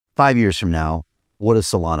5 years from now, what does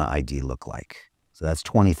Solana ID look like? So that's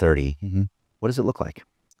 2030. What does it look like?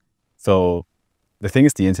 So the thing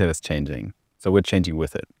is, the internet is changing. So we're changing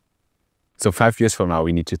with it. So 5 years from now,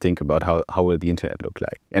 we need to think about how will the internet look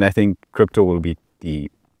like. And I think crypto will be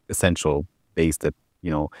the essential base that,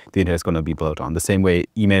 the internet is going to be built on. The same way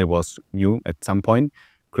email was new at some point,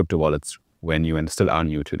 crypto wallets were new and still are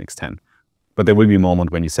new to an extent. But there will be a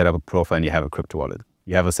moment when you set up a profile and you have a crypto wallet.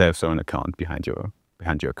 You have a self-serve account behind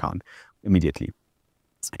your account immediately.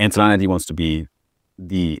 And Solana ID wants to be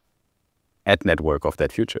the ad network of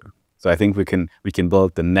that future. So I think we can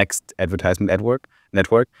build the next advertisement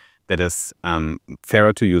network that is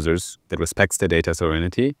fairer to users, that respects their data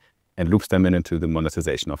sovereignty and loops them into the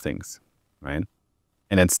monetization of things, right?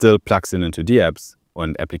 And then still plugs into the apps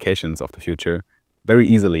or applications of the future very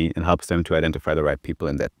easily and helps them to identify the right people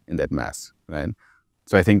in that mass, right?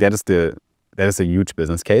 So I think that is a huge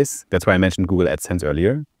business case. That's why I mentioned Google AdSense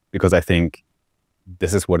earlier, because I think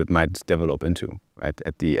this is what it might develop into, right?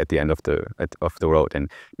 At the end of the road.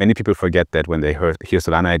 And many people forget that when they hear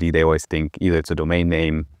Solana ID, they always think either it's a domain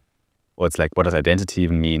name or it's like, what does identity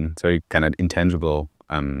even mean? It's very kind of intangible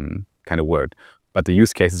kind of word. But the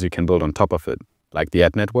use cases you can build on top of it, like the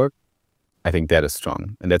ad network, I think that is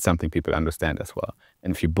strong. And that's something people understand as well.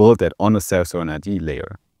 And if you build that on a self-serve ID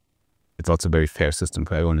layer, it's also a very fair system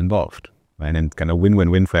for everyone involved, right? And kind of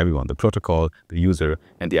win-win-win for everyone, the protocol, the user,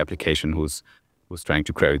 and the application who's trying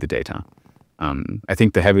to query the data. I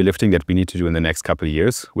think the heavy lifting that we need to do in the next couple of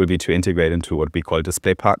years will be to integrate into what we call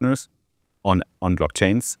display partners on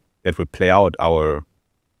blockchains that will play out our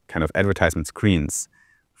kind of advertisement screens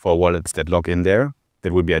for wallets that log in there,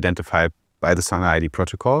 that will be identified by the Solana ID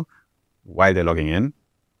protocol while they're logging in,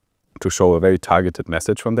 to show a very targeted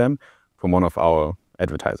message from them, from one of our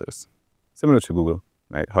advertisers. Similar to Google,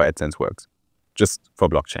 right? How AdSense works, just for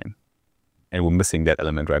blockchain. And we're missing that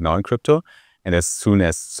element right now in crypto. And as soon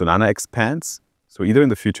as Solana expands, so either in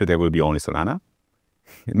the future there will be only Solana,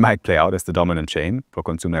 it might play out as the dominant chain for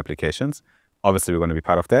consumer applications. Obviously, we're going to be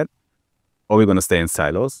part of that. Or we're going to stay in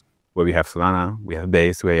silos, where we have Solana, we have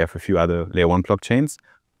Base, where you have a few other layer 1 blockchains.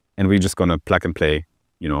 And we're just going to plug and play,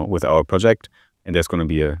 with our project. And there's going to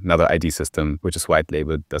be another ID system, which is white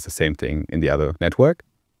labeled, does the same thing in the other network.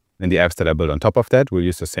 And the apps that are built on top of that will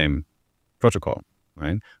use the same protocol,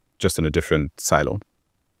 right? Just in a different silo.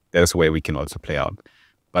 There's a way we can also play out.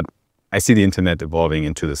 But I see the internet evolving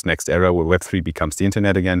into this next era where Web3 becomes the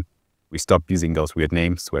internet again. We stop using those weird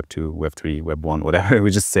names, Web2, Web3, Web1, whatever.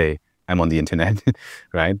 We just say, I'm on the internet,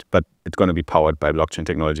 right? But it's going to be powered by blockchain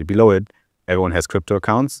technology below it. Everyone has crypto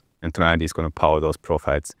accounts, and Solana ID is going to power those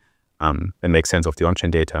profiles and make sense of the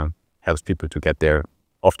on-chain data, helps people to get their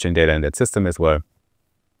off-chain data in that system as well,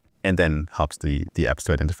 and then helps the apps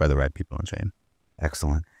to identify the right people on-chain.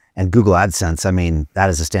 Excellent. And Google AdSense, I mean, that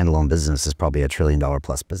as a standalone business is probably $1 trillion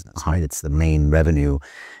plus business, right? It's the main revenue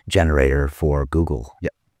generator for Google. Yeah.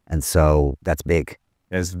 And so that's big.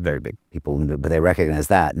 It's very big. People, but they recognize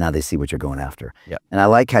that. Now they see what you're going after. Yeah. And I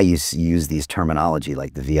like how you use these terminology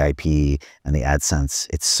like the VIP and the AdSense.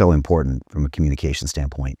 It's so important from a communication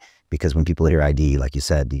standpoint, because when people hear ID, like you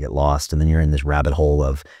said, you get lost, and then you're in this rabbit hole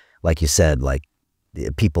of, like you said, like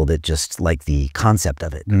the people that just like the concept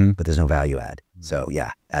of it, but there's no value add. So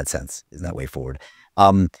yeah, AdSense is that way forward.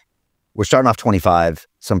 We're starting off 25.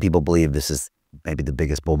 Some people believe this is maybe the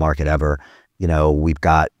biggest bull market ever. We've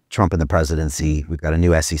got Trump in the presidency. We've got a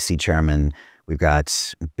new SEC chairman. We've got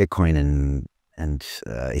Bitcoin and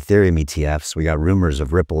Ethereum ETFs. We got rumors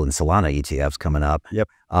of Ripple and Solana ETFs coming up. Yep.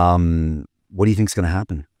 What do you think is going to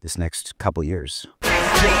happen this next couple years?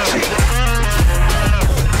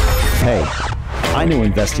 Hey, I know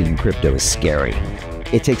investing in crypto is scary.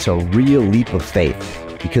 It takes a real leap of faith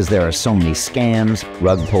because there are so many scams,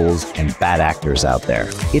 rug pulls, and bad actors out there.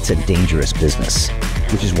 It's a dangerous business,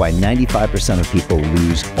 which is why 95% of people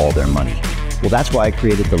lose all their money. Well, that's why I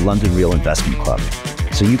created the London Real Investment Club,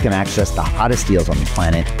 so you can access the hottest deals on the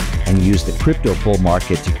planet and use the crypto bull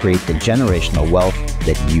market to create the generational wealth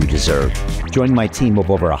that you deserve. Join my team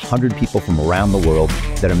of over 100 people from around the world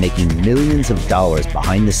that are making millions of dollars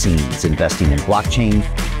behind the scenes investing in blockchain,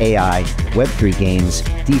 AI, Web3 games,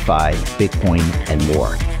 DeFi, Bitcoin, and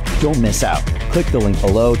more. Don't miss out. Click the link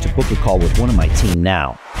below to book a call with one of my team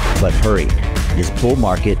now. But hurry, this bull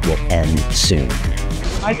market will end soon.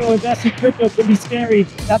 I know investing in crypto can be scary.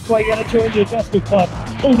 That's why you gotta join the investment club.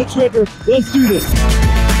 Pull the trigger. Let's do this.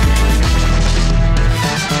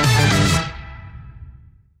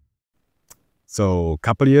 So a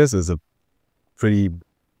couple of years is a pretty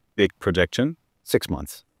big projection. 6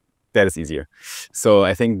 months. that is easier. So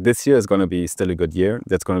I think this year is going to be still a good year.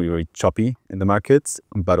 That's going to be very choppy in the markets,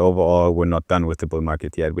 but overall, we're not done with the bull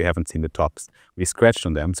market yet. We haven't seen the tops. We scratched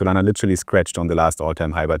on them. Solana literally scratched on the last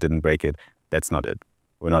all-time high, but didn't break it. That's not it.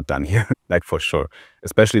 We're not done here, like for sure.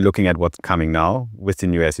 Especially looking at what's coming now with the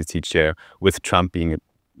new SEC chair, with Trump being,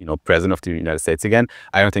 president of the United States again.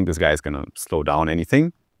 I don't think this guy is going to slow down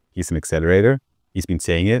anything. He's an accelerator. He's been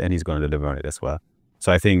saying it, and he's going to deliver on it as well.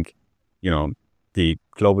 So I think, the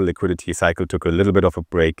global liquidity cycle took a little bit of a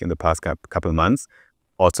break in the past couple of months.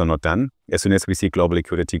 Also not done. As soon as we see global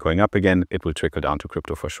liquidity going up again, it will trickle down to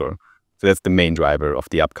crypto for sure. So that's the main driver of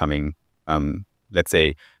the upcoming, let's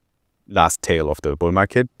say, last tail of the bull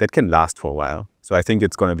market that can last for a while. So I think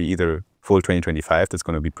it's going to be either full 2025, that's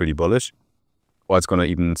going to be pretty bullish, or it's going to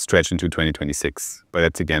even stretch into 2026. But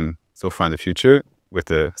that's, again, so far in the future. With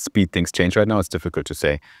the speed things change right now, it's difficult to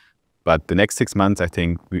say. But the next 6 months, I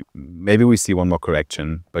think maybe we see one more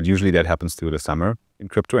correction, but usually that happens through the summer in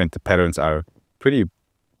crypto, and the patterns are pretty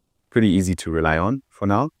easy to rely on for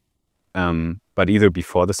now. But either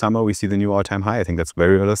before the summer, we see the new all-time high. I think that's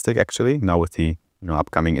very realistic, actually, now with the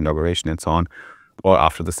upcoming inauguration and so on, or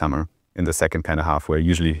after the summer in the second kind of half where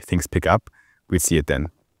usually things pick up, we see it then.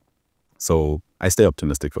 So I stay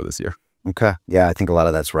optimistic for this year. Okay. Yeah, I think a lot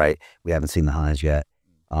of that's right. We haven't seen the highs yet.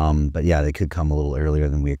 But yeah, they could come a little earlier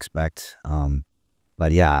than we expect.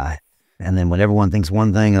 But yeah, and then when everyone thinks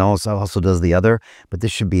one thing and also does the other, but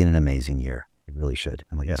this should be an amazing year. It really should.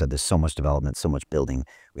 And like I said, there's so much development, so much building.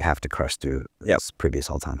 We have to crush through previous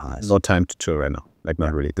all-time highs. No time to chill right now. Like,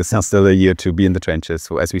 not really. This is still a year to be in the trenches.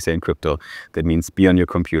 So as we say in crypto, that means be on your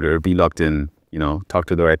computer, be logged in, talk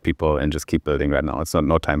to the right people, and just keep building right now. It's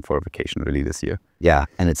no time for a vacation really this year. Yeah,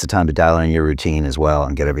 and it's a time to dial in your routine as well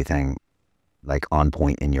and get everything like on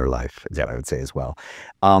point in your life, is what I would say as well.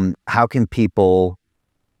 How can people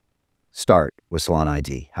start with Solana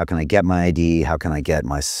ID? How can I get my ID? How can I get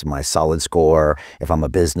my solid score? If I'm a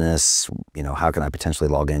business, how can I potentially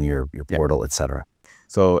log in your portal, etc.?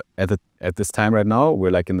 So at this time right now,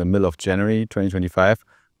 we're like in the middle of January 2025.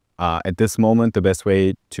 At this moment, the best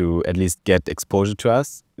way to at least get exposure to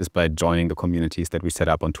us is by joining the communities that we set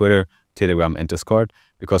up on Twitter, Telegram, and Discord,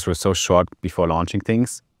 because we're so short before launching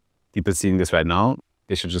things. People seeing this right now,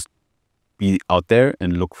 they should just be out there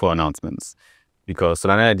and look for announcements, because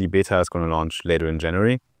Solana ID beta is going to launch later in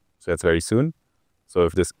January. So that's very soon. So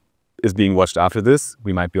if this is being watched after this,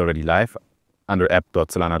 we might be already live under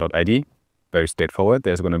app.solana.id. Very straightforward.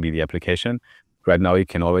 There's going to be the application. Right now, you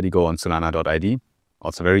can already go on solana.id.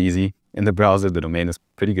 Also very easy in the browser. The domain is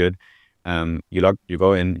pretty good. You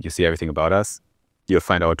go in, you see everything about us. You'll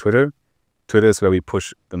find our Twitter. Twitter is where we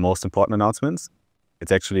push the most important announcements.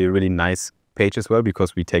 It's actually a really nice page as well,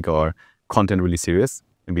 because we take our content really serious,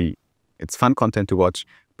 and it's fun content to watch,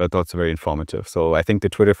 but also very informative. So I think the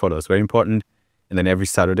Twitter follow is very important. And then every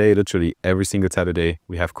Saturday, literally every single Saturday,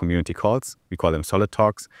 we have community calls. We call them Solid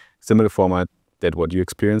Talks, similar format that what you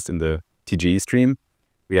experienced in the TGE stream.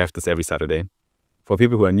 We have this every Saturday. For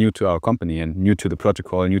people who are new to our company and new to the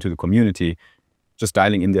protocol, new to the community, just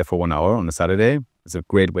dialing in there for 1 hour on a Saturday is a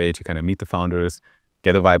great way to kind of meet the founders,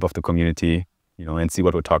 get a vibe of the community, and see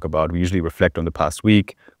what we'll talk about. We usually reflect on the past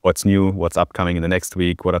week, what's new, what's upcoming in the next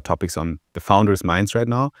week, what are topics on the founders' minds right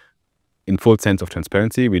now. In full sense of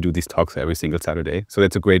transparency, we do these talks every single Saturday. So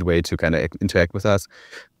that's a great way to kind of interact with us.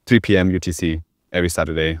 3 p.m. UTC every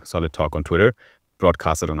Saturday, Solid Talk on Twitter,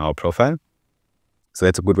 broadcasted on our profile. So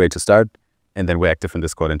that's a good way to start. And then we're active in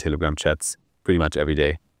Discord and Telegram chats pretty much every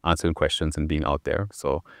day, answering questions and being out there.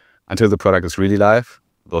 So until the product is really live,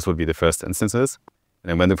 those will be the first instances. And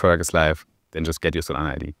then when the product is live, then just get your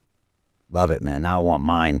Solana ID. Love it, man. Now I want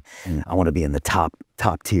mine. I want to be in the top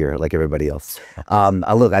tier like everybody else.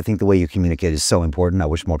 Look, I think the way you communicate is so important. I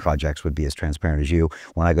wish more projects would be as transparent as you.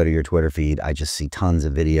 When I go to your Twitter feed, I just see tons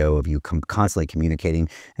of video of you constantly communicating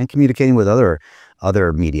and communicating with other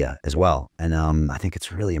media as well. And I think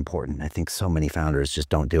it's really important. I think so many founders just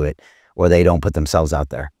don't do it, or they don't put themselves out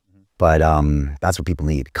there. But that's what people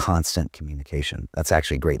need, constant communication. That's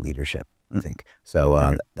actually great leadership, I think.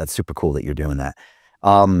 So that's super cool that you're doing that.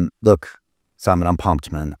 Look, Simon, I'm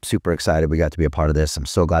pumped, man. I'm super excited we got to be a part of this. I'm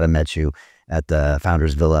so glad I met you at the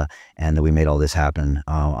Founders Villa and that we made all this happen.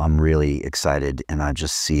 I'm really excited, and I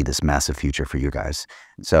just see this massive future for you guys.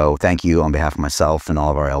 So thank you on behalf of myself and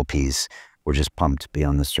all of our LPs. We're just pumped to be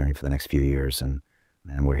on this journey for the next few years, and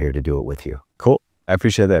we're here to do it with you. Cool. I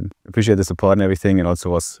appreciate that. I appreciate the support and everything. It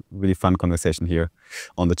also was a really fun conversation here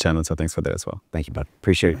on the channel. So thanks for that as well. Thank you, bud.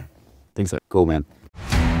 Appreciate it. Thanks. Cool, man.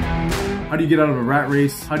 How do you get out of a rat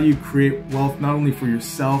race? How do you create wealth not only for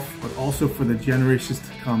yourself, but also for the generations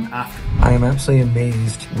to come after? I am absolutely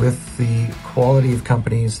amazed with the quality of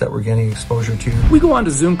companies that we're getting exposure to. We go on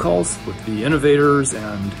to Zoom calls with the innovators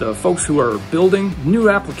and the folks who are building new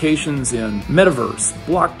applications in metaverse,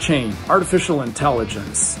 blockchain, artificial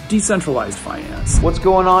intelligence, decentralized finance. What's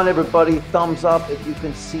going on, everybody? Thumbs up if you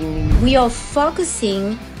can see me. We are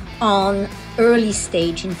focusing on early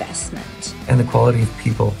stage investment. And the quality of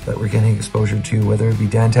people that we're getting exposure to, whether it be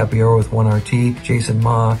Dan Tapiero with 1RT, Jason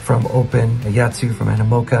Ma from Open, Yatsu from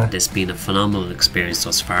Animoca. It's been a phenomenal experience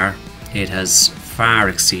thus far. It has far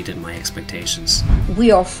exceeded my expectations.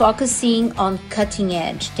 We are focusing on cutting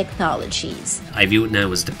edge technologies. I view it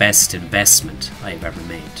now as the best investment I've ever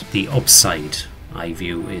made. The upside I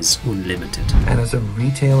view is unlimited. And as a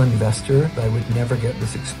retail investor, I would never get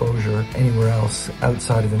this exposure anywhere else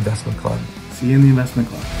outside of Investment Club. See you in the Investment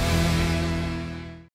Club.